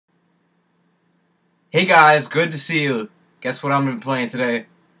Hey guys, good to see you. Guess what I'm going to be playing today?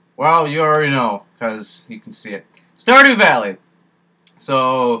 Well, you already know, because you can see it. Stardew Valley!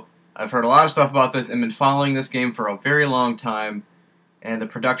 So, I've heard a lot of stuff about this and been following this game for a very long time, and the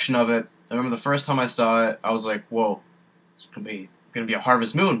production of it. I remember the first time I saw it, I was like, whoa, it's going to be a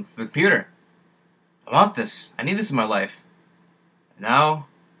Harvest Moon for the computer. I want this. I need this in my life. And now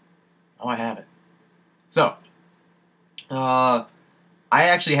I have it. So, I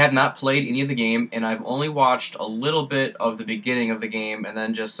actually have not played any of the game, and I've only watched a little bit of the beginning of the game, and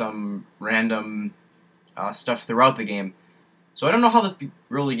then just some random stuff throughout the game. So I don't know how this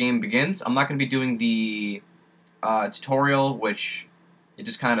really game begins. I'm not going to be doing the tutorial, which it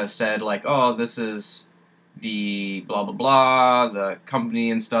just kind of said, like, oh, this is the blah blah blah, the company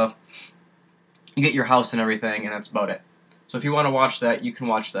and stuff. You get your house and everything, and that's about it. So if you want to watch that, you can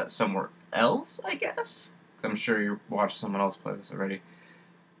watch that somewhere else, I guess. Because I'm sure you watched someone else play this already.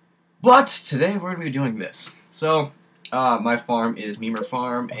 But today we're going to be doing this. So, my farm is Memer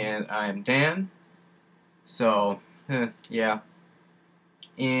Farm, and I'm Dan. So, yeah.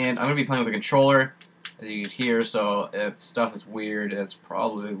 And I'm going to be playing with a controller, as you can hear, so if stuff is weird, that's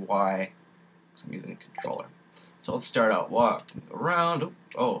probably why, because I'm using a controller. So let's start out walking around.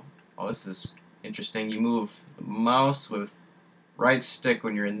 Oh, this is interesting. You move the mouse with right stick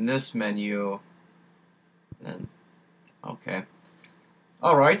when you're in this menu. And, okay.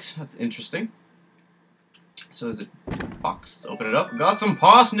 Alright, that's interesting. So there's a box. Let's open it up. Got some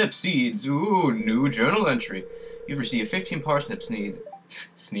parsnip seeds. Ooh, new journal entry. You've received 15 parsnip seeds.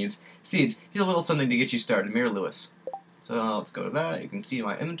 Here's a little something to get you started. Mayor Lewis. So let's go to that. You can see in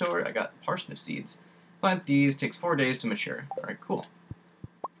my inventory, I got parsnip seeds. Plant these. Takes 4 days to mature. Alright, cool.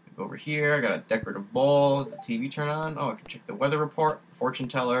 Go over here. I got a decorative bowl. The TV turn on. Oh, I can check the weather report, fortune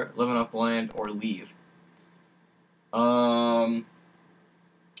teller, living off the land, or leave.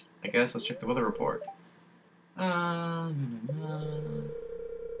 I guess let's check the weather report.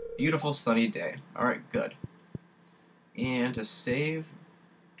 Beautiful sunny day. Alright, good. And to save,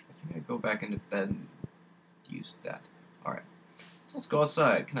 I think I go back into bed and use that. Alright. So let's go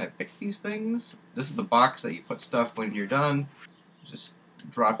outside. Can I pick these things? This is the box that you put stuff when you're done. Just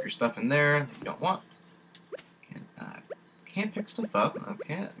drop your stuff in there that you don't want. Can't pick stuff up.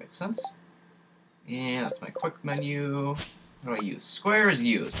 Okay, that makes sense. And that's my quick menu. What do I use? Square is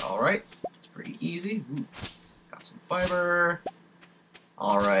used. Alright. It's pretty easy. Ooh. Got some fiber.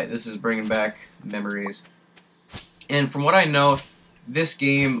 Alright, this is bringing back memories. And from what I know, this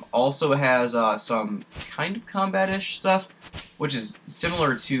game also has some kind of combat-ish stuff, which is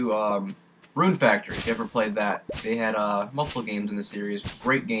similar to Rune Factory, if you ever played that. They had multiple games in the series,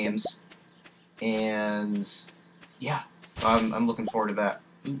 great games, and yeah, I'm looking forward to that.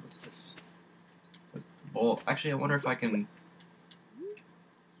 Ooh, what's this? Bowl. Actually, I wonder if I can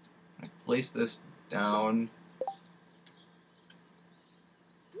place this down.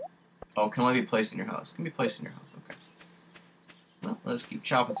 Oh, can only be placed in your house. Can be placed in your house. Okay. Well, let's keep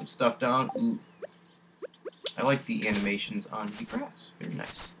chopping some stuff down. Ooh. I like the animations on the grass. Very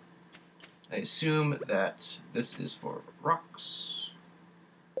nice. I assume that this is for rocks.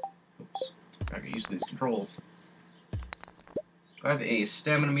 Oops. I can use these controls. Do I have a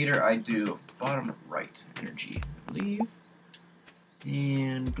stamina meter? I do. Bottom right. Energy. Leave.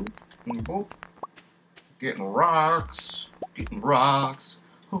 And boop. Getting rocks. Getting rocks.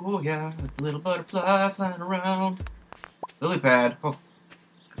 Oh yeah, a little butterfly flying around. Lily pad. Oh,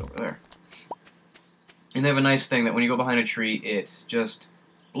 let's go over there. And they have a nice thing that when you go behind a tree, it just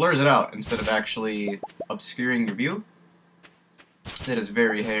blurs it out instead of actually obscuring your view. That is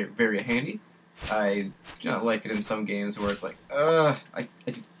very, very handy. I like it in some games where it's like, I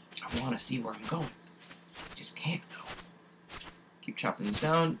want to see where I'm going. I just can't go. Keep chopping these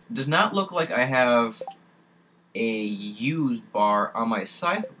down. Does not look like I have a used bar on my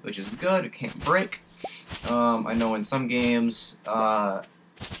scythe, which is good. It can't break. I know in some games,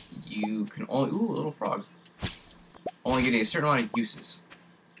 you can only... Ooh, a little frog. Only get a certain amount of uses.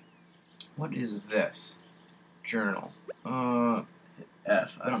 What is this? Journal.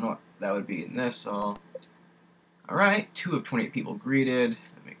 F. I don't know what that would be in this, so... Alright, 2 of 28 people greeted.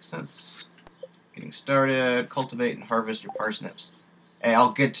 That makes sense. Getting started. Cultivate and harvest your parsnips. Hey,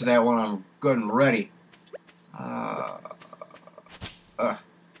 I'll get to that when I'm good and ready. I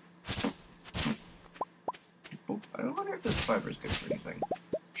wonder if this fiber is good for anything.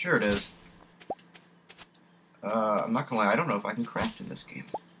 Sure it is. I'm not gonna lie, I don't know if I can craft in this game.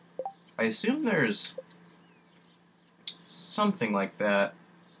 I assume there's something like that.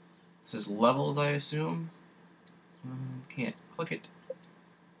 This is levels, I assume. Can't click it.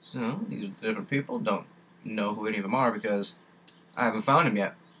 So, these are different people. Don't know who any of them are because I haven't found him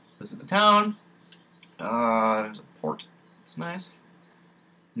yet. This is the town. There's a port. That's nice.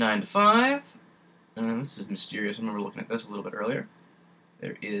 9 to 5. And this is mysterious. I remember looking at this a little bit earlier.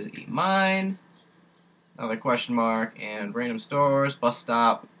 There is a mine. Another question mark. And random stores. Bus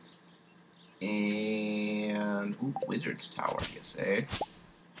stop. And... ooh, Wizard's Tower, I guess, eh?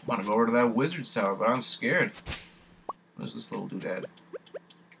 I want to go over to that Wizard's Tower, but I'm scared. Where's this little doodad?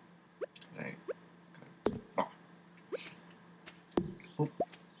 Okay. Oh. Boop.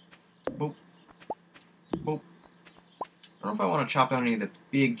 Boop. Boop. I don't know if I want to chop down any of the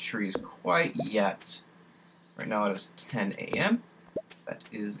big trees quite yet. Right now it is 10 a.m. That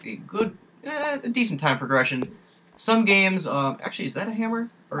is a good, a decent time progression. Some games, actually, is that a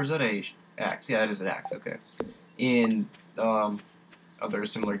hammer? Or is that a axe? Yeah, it is an axe, okay. In other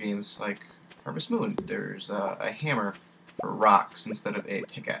similar games like Harvest Moon, there's a hammer for rocks instead of a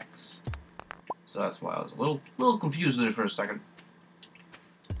pickaxe. So that's why I was a little confused with it for a second.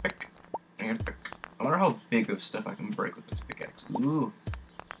 Pick and pick. I wonder how big of stuff I can break with this pickaxe. Ooh,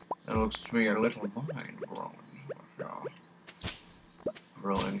 that looks to be a little mine growing.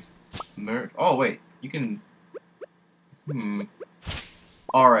 Growing. Oh wait, you can.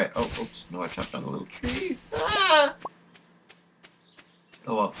 Alright. Oh, oops. No, I chopped down the little tree. Ah!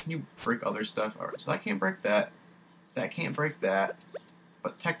 Oh well, can you break other stuff? Alright, so I can't break that. That can't break that.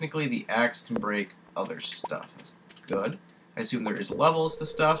 But technically the axe can break other stuff. That's good. I assume there is levels to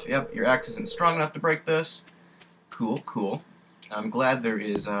stuff. Yep, your axe isn't strong enough to break this. Cool, cool. I'm glad there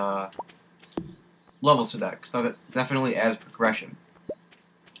is levels to that, because that definitely adds progression.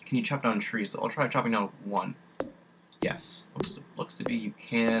 Can you chop down trees? I'll try chopping down one. Yes. Looks to be you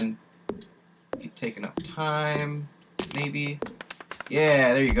can. You take enough time, maybe.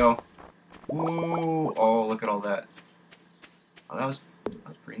 Yeah, there you go. Ooh, oh, look at all that. Oh, that was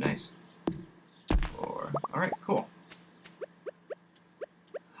pretty nice. Alright, cool.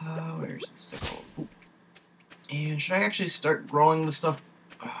 Where's the sickle? Ooh. And should I actually start growing the stuff?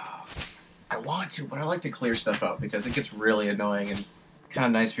 I want to, but I like to clear stuff out because it gets really annoying and kind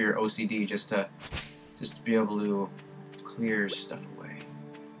of nice for your OCD just to be able to clear stuff away.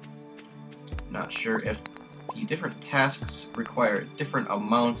 Not sure if the different tasks require different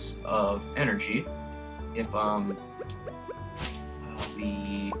amounts of energy. If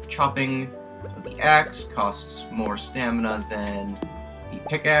the chopping of the axe costs more stamina than the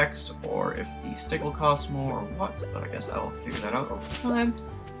pickaxe, or if the sickle costs more, or what. But I guess I'll figure that out over time,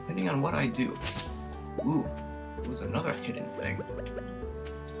 depending on what I do. Ooh, there's another hidden thing.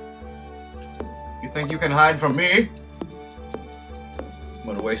 You think you can hide from me? I'm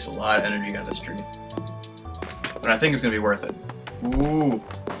gonna waste a lot of energy on this tree. But I think it's gonna be worth it. Ooh.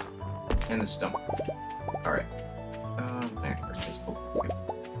 And the stump. Alright. I have to break this. Oh, okay.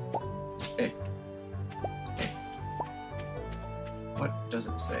 Hey. Hey. What does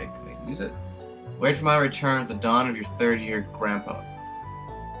it say? Can I use it? Wait for my return at the dawn of your third year, Grandpa.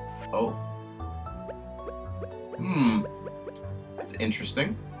 Oh. That's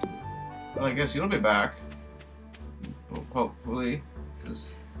interesting. Well, I guess you'll be back. Well, hopefully.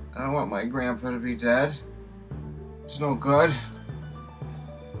 Because I don't want my grandpa to be dead. It's no good.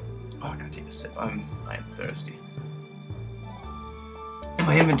 Oh, I gotta take a sip. I'm thirsty. And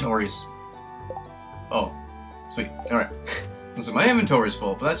my inventory's... oh, sweet. Alright. So my inventory's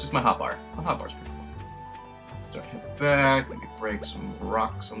full, but that's just my hotbar. My hotbar's pretty full. Let's start heading back. Maybe break some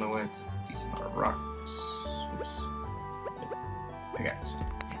rocks on the way. Decent amount of rocks. Oops. Pickaxe.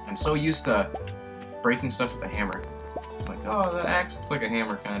 I'm so used to breaking stuff with a hammer. I'm like, oh, the axe, it's like a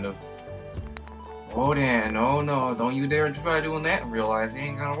hammer, kind of. Oh, Dan, oh no, don't you dare try doing that in real life. It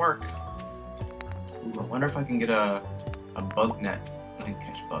ain't gonna work. Ooh, I wonder if I can get a bug net. I can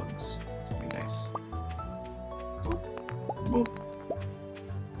catch bugs. That'd be nice. Boop.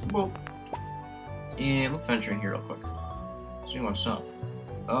 Boop. And let's venture in here real quick. See what's up.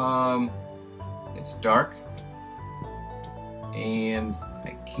 It's dark. And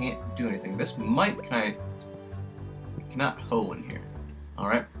I can't do anything. This might, I cannot hoe in here.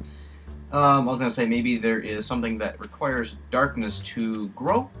 Alright. I was gonna say maybe there is something that requires darkness to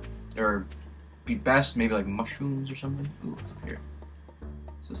grow, or be best, maybe like mushrooms or something. Ooh, what's up here?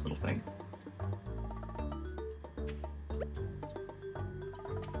 What's this little thing?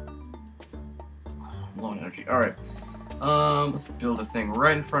 Low on energy. Alright. Let's build a thing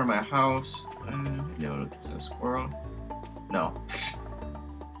right in front of my house. No, it's a squirrel. No.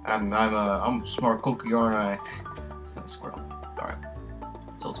 I'm a smart cookie, aren't I? It's not a squirrel. Alright.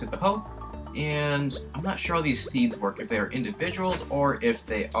 So let's get the hoe. And I'm not sure how these seeds work, if they are individuals or if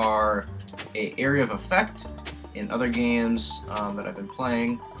they are an area of effect in other games that I've been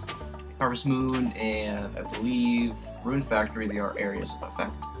playing. Harvest Moon and I believe Rune Factory, they are areas of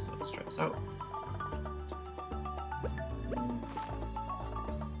effect. So let's try this out.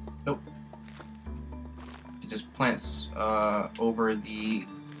 just plants over the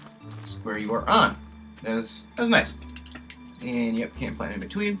square you are on. That's nice. And yep, can't plant in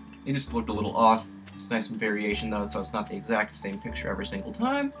between. It just looked a little off. It's nice and variation though, so it's not the exact same picture every single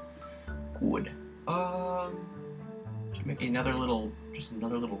time. Good. Should make another little, just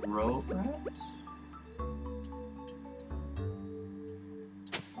another little row, perhaps?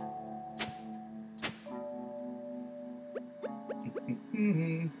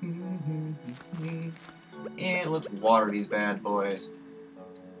 And let's water these bad boys.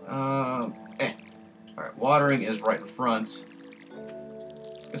 Alright, watering is right in front.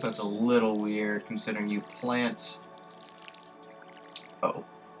 Guess that's a little weird considering you plant. Uh-oh.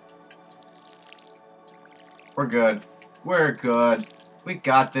 We're good. We're good. We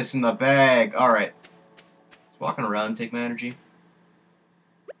got this in the bag. Alright. Just walking around and take my energy.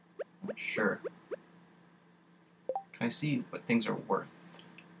 Sure. Can I see what things are worth?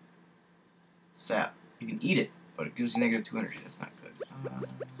 Sap. You can eat it, but it gives you -2 energy. That's not good.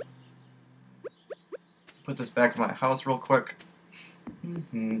 Put this back in my house real quick.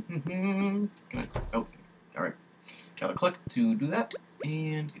 Can I, oh, alright. Gotta click to do that.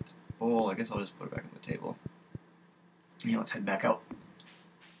 And get the bowl. I guess I'll just put it back on the table. Yeah, let's head back out.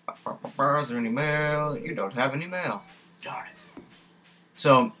 Is there any mail? You don't have any mail. Darn it.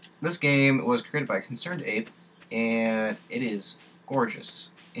 So, this game was created by Concerned Ape, and it is gorgeous.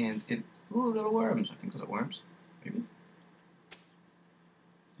 And it... Ooh, little worms. I think those are worms. Maybe.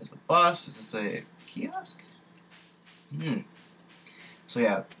 There's a bus. Is this a kiosk? So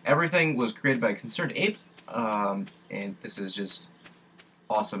yeah, everything was created by Concerned Ape, and this is just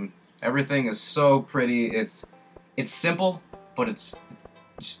awesome. Everything is so pretty. It's simple, but it's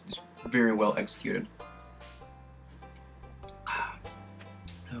very well executed.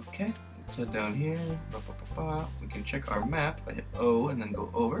 Okay, let's head down here. We can check our map. I hit O and then go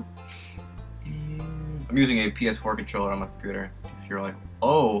over. And I'm using a PS4 controller on my computer. If you're like,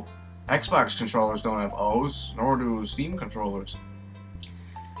 oh, Xbox controllers don't have O's, nor do Steam controllers.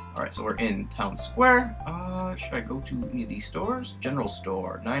 Alright, so we're in Town Square. Should I go to any of these stores? General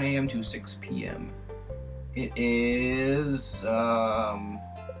Store, 9 a.m. to 6 p.m. It is,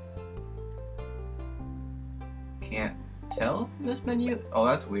 can't tell from this menu? Oh,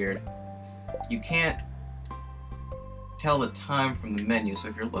 that's weird. You can't tell the time from the menu, so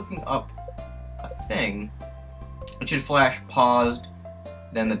if you're looking up a thing, it should flash paused,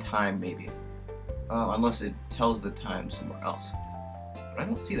 then the time maybe. Unless it tells the time somewhere else. But I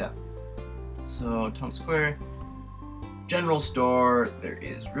don't see that. So, Town Square, General Store, there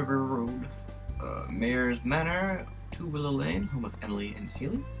is River Road, Mayor's Manor, 2 Willow Lane, home of Emily and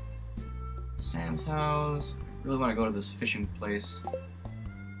Haley, Sam's house. I really want to go to this fishing place.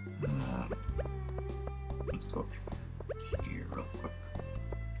 Let's go here real quick.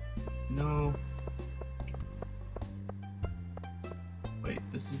 No. Wait,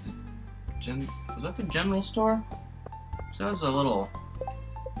 this is the was that the general store? So that was a little...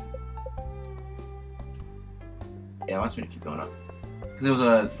 Yeah, it wants me to keep going up. Because it was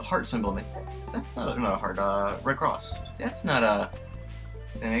a heart symbol. That's not a heart, Red Cross. That's not a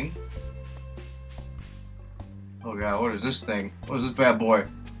thing. Oh god, what is this thing? What is this bad boy?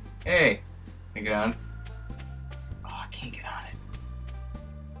 Hey! Can I get on? Oh, I can't get on it.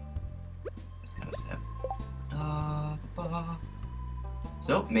 That's kind of sad.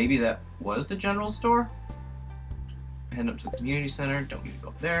 So, maybe that was the general store? Head up to the community center, don't need to go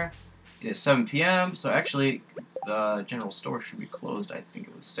up there. It is 7 p.m., so actually, the general store should be closed. I think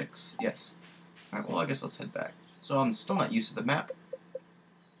it was 6. Yes. Alright, well, I guess let's head back. So, I'm still not used to the map.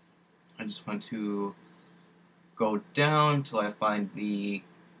 I just want to go down until I find the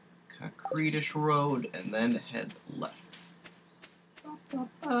concrete-ish road, and then head left.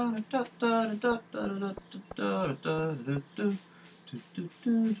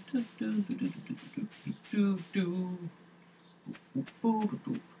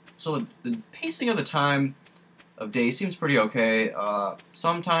 So the pacing of the time of day seems pretty okay.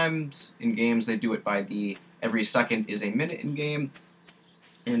 Sometimes in games they do it by every second is a minute in game,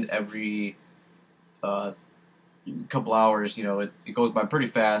 and every couple hours, you know, it goes by pretty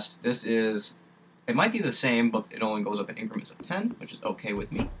fast. It might be the same, but it only goes up in increments of 10, which is okay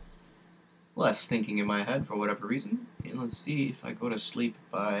with me. Less thinking in my head for whatever reason. And let's see if I go to sleep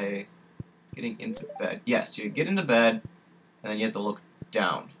by getting into bed. Yes, you get into bed, and then you have to look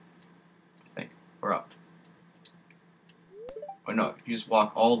down, I think, or up. Or no, you just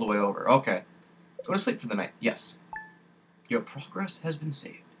walk all the way over. Okay. Go to sleep for the night. Yes. Your progress has been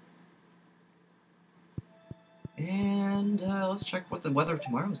saved. And let's check what the weather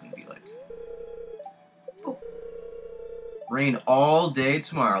tomorrow is going to be like. Oh. Rain all day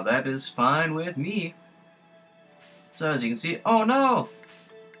tomorrow. That is fine with me. So as you can see, oh no!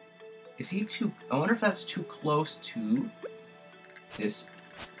 Is he too, I wonder if that's too close to this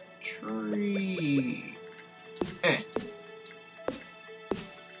tree.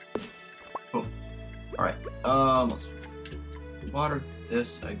 Cool. Alright, let's water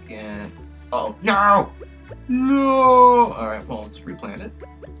this again. Oh, no! No! Alright, well, let's replant it.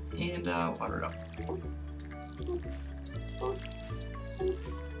 And, water it up.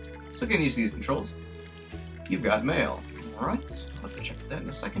 So getting used to these controls. You've got mail. Alright, I'll have to check that in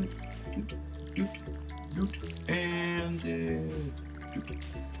a second. Doot, doot, doot, and, doot.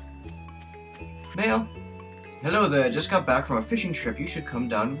 Mail. Hello there, just got back from a fishing trip. You should come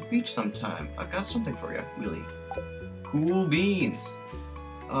down to the beach sometime. I've got something for you, really. Cool beans.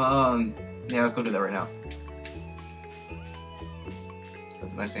 Yeah, let's go do that right now.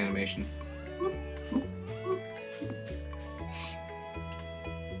 That's a nice animation.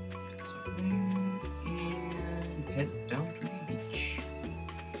 So, and head down to the beach.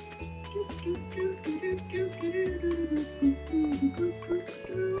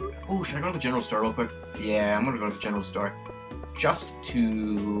 Oh, should I go to the general store real quick? Yeah, I'm gonna go to the general store. Just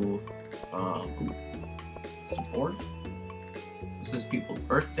to, support. This is people's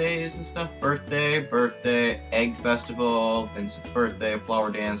birthdays and stuff. Birthday, egg festival, Vincent's birthday, flower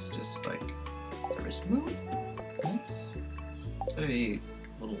dance, just like Harvest Moon. Nice. Is that a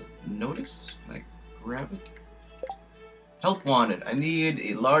little notice? Can I grab it? Help wanted. I need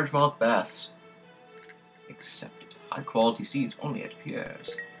a largemouth bass. Accepted. High quality seeds only at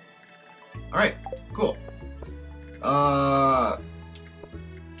Pierre's. Alright, cool.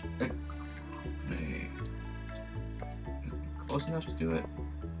 Close enough to do it?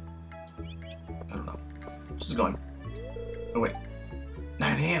 I don't know. Just going. Oh wait.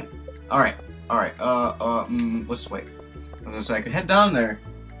 9 AM. Alright, let's wait. I was gonna say I could head down there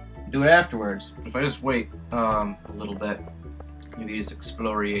and do it afterwards. But if I just wait a little bit, maybe just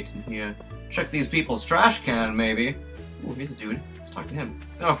exfoliate in here. Check these people's trash can, maybe. Ooh, here's a dude. Let's talk to him.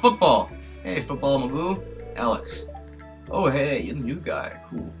 Got a football! Hey, football Magoo. Alex. Oh hey, you're the new guy.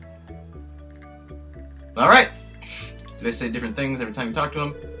 Cool. Alright! Do they say different things every time you talk to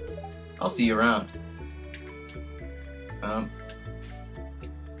them? I'll see you around. Alright,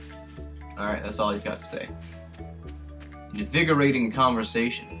 that's all he's got to say. An invigorating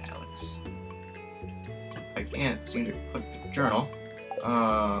conversation, Alex. I can't seem to click the journal.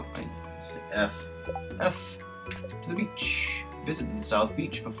 I say F. F. To the beach. Visited the South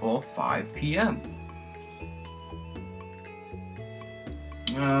Beach before 5 PM.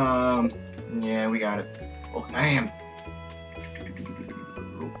 Yeah, we got it. Oh, man.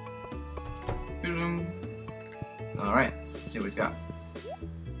 Alright, let's see what he's got.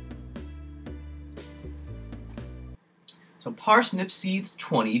 So parsnip seeds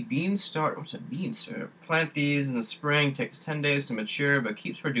 20, beans start, what's a bean syrup? Plant these in the spring, takes 10 days to mature, but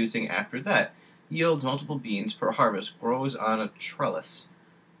keeps producing after that. Yields multiple beans per harvest, grows on a trellis.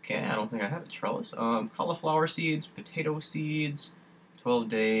 Okay, I don't think I have a trellis. Cauliflower seeds, potato seeds, 12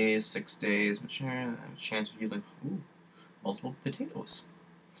 days, 6 days, mature, chance of yielding, multiple potatoes.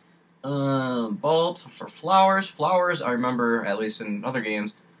 Bulbs for flowers. Flowers, I remember, at least in other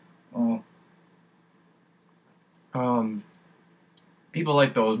games, people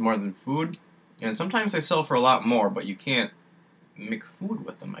like those more than food, and sometimes they sell for a lot more, but you can't make food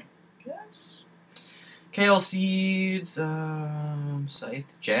with them, I guess. Kale seeds,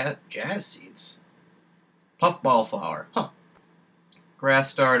 scythe, jazz seeds, puffball flour,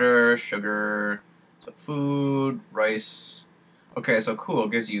 grass starter, sugar, so food, rice. Okay, so cool,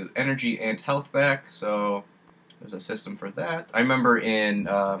 it gives you energy and health back, so there's a system for that. I remember in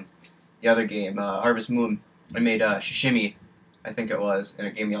the other game, Harvest Moon, I made sashimi, I think it was, and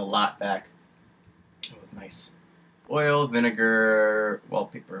it gave me a lot back. It was nice. Oil, vinegar,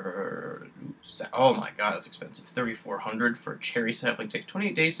 wallpaper, oh my god, that's expensive. 3,400 for a cherry sapling. Takes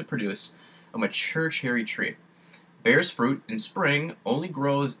 28 days to produce a mature cherry tree. Bears fruit in spring, only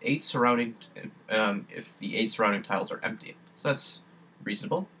grows 8 surrounding, if the 8 surrounding tiles are empty. So that's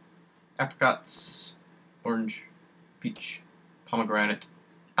reasonable. Apricots, orange, peach, pomegranate,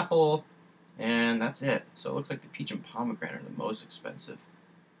 apple, and that's it. So it looks like the peach and pomegranate are the most expensive.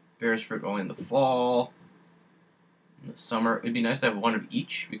 Bears fruit only in the fall. In the summer, it'd be nice to have one of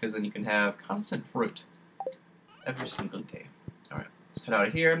each, because then you can have constant fruit every single day. Alright, let's head out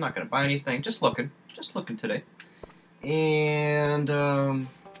of here. I'm not going to buy anything. Just looking today. And,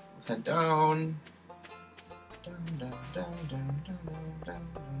 let's head down. Down.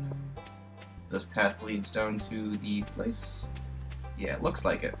 This path leads down to the place. Yeah, it looks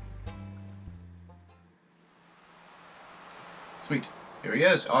like it. Sweet. Here he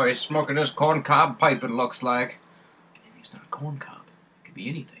is. Oh, he's smoking his corncob pipe, it looks like. It's not a corn cob. It could be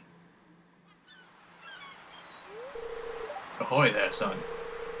anything. Ahoy there, son.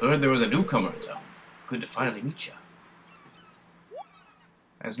 Heard there was a newcomer in town. Good to finally meet ya.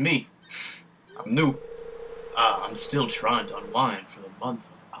 That's me. I'm new. I'm still trying to unwind for the month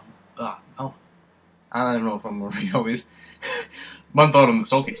of, oh. I don't know if I'm gonna read all these. Month out on the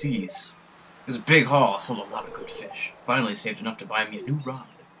salty seas. There's a big haul full of a lot of good fish. Finally saved enough to buy me a new rod.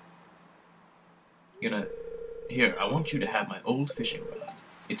 Here, I want you to have my old fishing rod.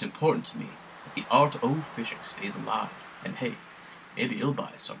 It's important to me that the art of fishing stays alive. And hey, maybe you'll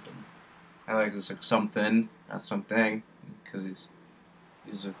buy something. I like this, like something, not something, because he's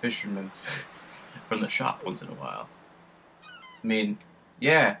a fisherman from the shop once in a while. I mean,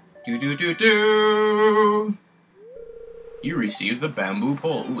 yeah, do. You received the bamboo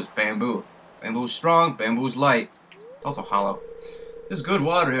pole. Ooh, it's bamboo. Bamboo's strong, bamboo's light. It's also hollow. There's good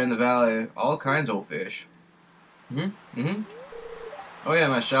water here in the valley. All kinds of fish. Oh yeah,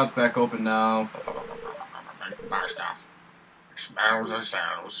 my shop's back open now. Buy stuff. Smells and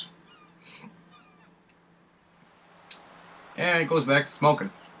sells. And it goes back to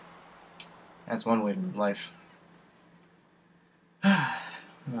smoking. That's one way to live life.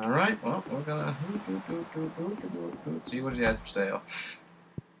 Alright, well, we're gonna see what he has for sale.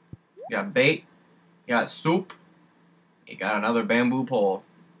 You got bait, you got soup, you got another bamboo pole.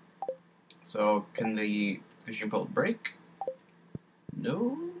 So, can the fishing pole break?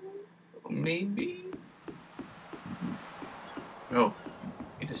 No? Maybe? Oh,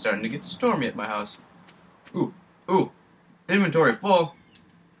 it is starting to get stormy at my house. Ooh, inventory full.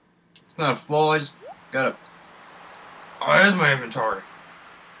 It's not full, I just gotta... Oh, there's my inventory.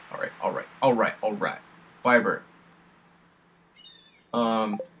 Alright. Fiber.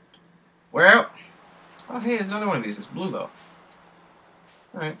 Well... Oh, hey, there's another one of these. It's blue, though.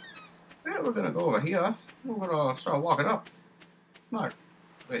 Alright. Yeah, we're gonna go over here. We're gonna start walking up. Come on.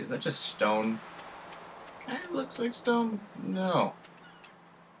 Wait, is that just stone? Kinda looks like stone. No.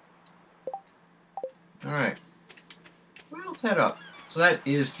 Alright. Well, let's head up. So that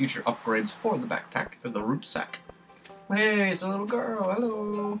is future upgrades for the backpack, or the rucksack. Hey, it's a little girl.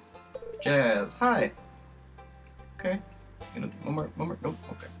 Hello. Jazz. Hi. Okay. One more. Nope.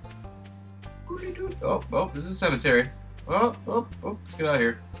 Okay. Oh, this is a cemetery. Oh, let's get out of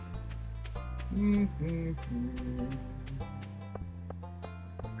here.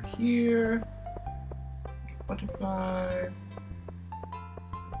 Over here. Butterfly.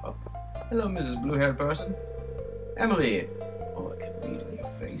 Oh. Hello, Mrs. Blue-haired person. Emily. Oh, I can read in your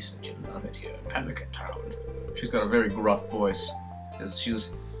face that you love it here in Pelican Town. She's got a very gruff voice.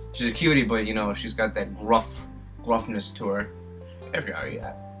 She's a cutie, but you know, she's got that gruffness to her. If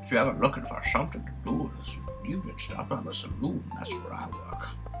you're ever looking for something to do, you can stop by the saloon. That's where I work.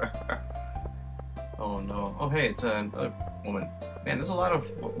 Oh no. Oh hey, it's another woman. Man, there's a lot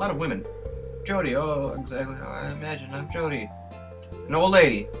of women. Jody. Oh, exactly how I imagine. I'm Jody. An old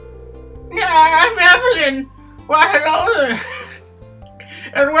lady. Yeah, I'm Evelyn. Why, hello there.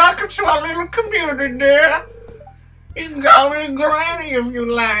 And welcome to our little community, dear. You can call me Granny if you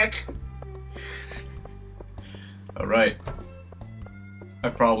like. Alright. I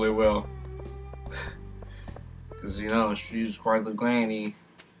probably will. Because, you know, she's quite the granny.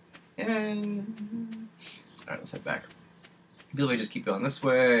 And... Alright, let's head back. Maybe we just keep going this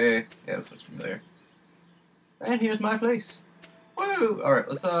way. Yeah, this looks familiar. And here's my place. Woo! Alright,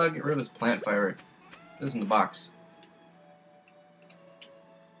 let's get rid of this plant fiber. This is in the box.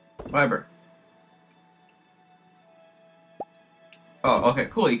 Fiber. Oh, okay,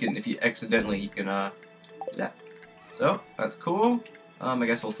 cool. You can, if you accidentally, you can, do that. So, that's cool. I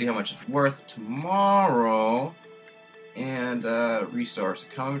guess we'll see how much it's worth tomorrow. And, resource,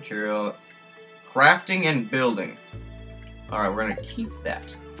 common material, crafting and building. Alright, we're gonna keep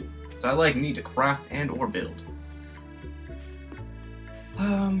that. So I like need to craft and or build.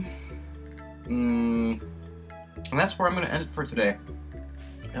 And that's where I'm gonna end it for today.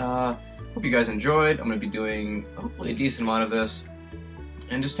 Hope you guys enjoyed. I'm gonna be doing, hopefully, a decent amount of this.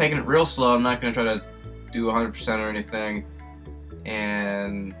 And just taking it real slow. I'm not gonna try to do 100% or anything.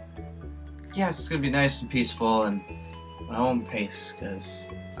 And yeah, it's just gonna be nice and peaceful and my own pace, because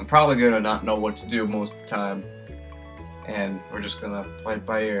I'm probably gonna not know what to do most of the time, and we're just gonna play it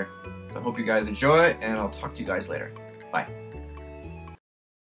by ear. So I hope you guys enjoy, and I'll talk to you guys later. Bye.